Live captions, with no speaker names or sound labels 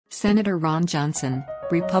Senator Ron Johnson,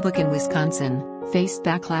 Republican Wisconsin, faced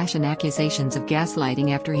backlash and accusations of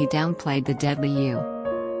gaslighting after he downplayed the deadly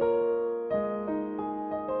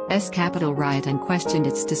U.S. Capitol riot and questioned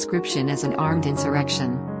its description as an armed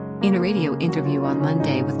insurrection. In a radio interview on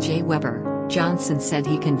Monday with Jay Weber, Johnson said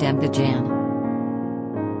he condemned the Jan.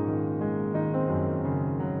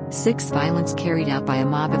 6 violence carried out by a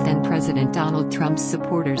mob of then-President Donald Trump's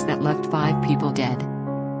supporters that left 5 people dead.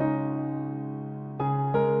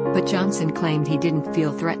 But Johnson claimed he didn't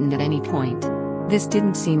feel threatened at any point. "This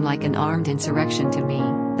didn't seem like an armed insurrection to me,"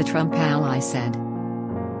 the Trump ally said.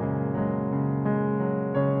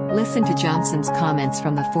 Listen to Johnson's comments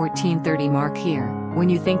from the 14:30 mark here. "When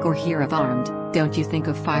you think or hear of armed, don't you think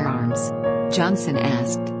of firearms?" Johnson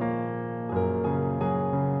asked.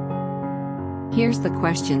 "Here's the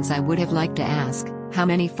questions I would have liked to ask: how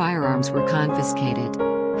many firearms were confiscated?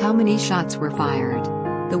 How many shots were fired?"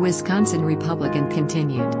 The Wisconsin Republican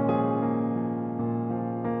continued.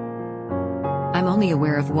 "I'm only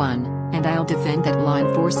aware of one, and I'll defend that law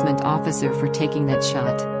enforcement officer for taking that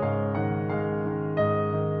shot.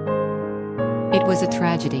 It was a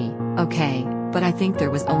tragedy, okay, but I think there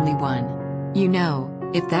was only one. You know,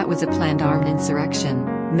 if that was a planned armed insurrection,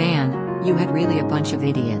 man, you had really a bunch of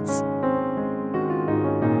idiots."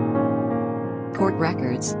 Court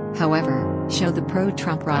records, however, show the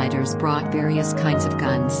pro-Trump rioters brought various kinds of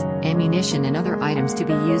guns, ammunition and other items to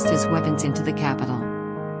be used as weapons into the Capitol.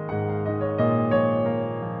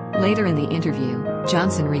 Later in the interview,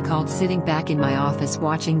 Johnson recalled sitting back in my office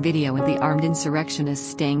watching video of the armed insurrectionists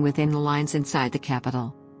staying within the lines inside the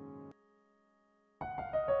Capitol.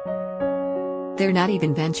 "They're not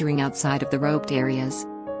even venturing outside of the roped areas.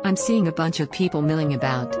 I'm seeing a bunch of people milling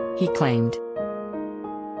about," he claimed.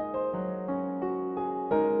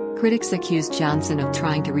 Critics accused Johnson of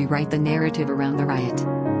trying to rewrite the narrative around the riot.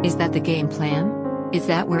 Is that the game plan? Is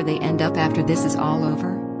that where they end up after this is all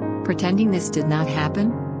over? Pretending this did not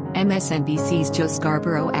happen? MSNBC's Joe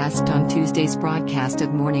Scarborough asked on Tuesday's broadcast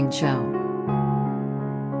of Morning Joe.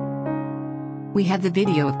 "We have the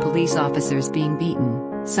video of police officers being beaten,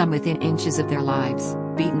 some within inches of their lives,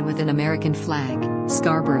 beaten with an American flag,"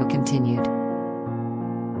 Scarborough continued.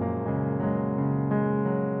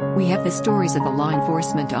 "We have the stories of the law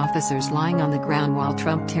enforcement officers lying on the ground while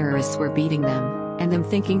Trump terrorists were beating them, and them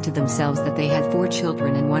thinking to themselves that they had 4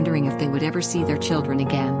 children and wondering if they would ever see their children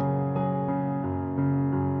again."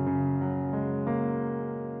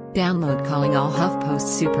 Download calling all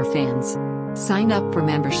HuffPost superfans. Sign up for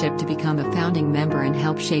membership to become a founding member and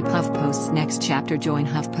help shape HuffPost's next chapter. Join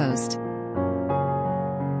HuffPost.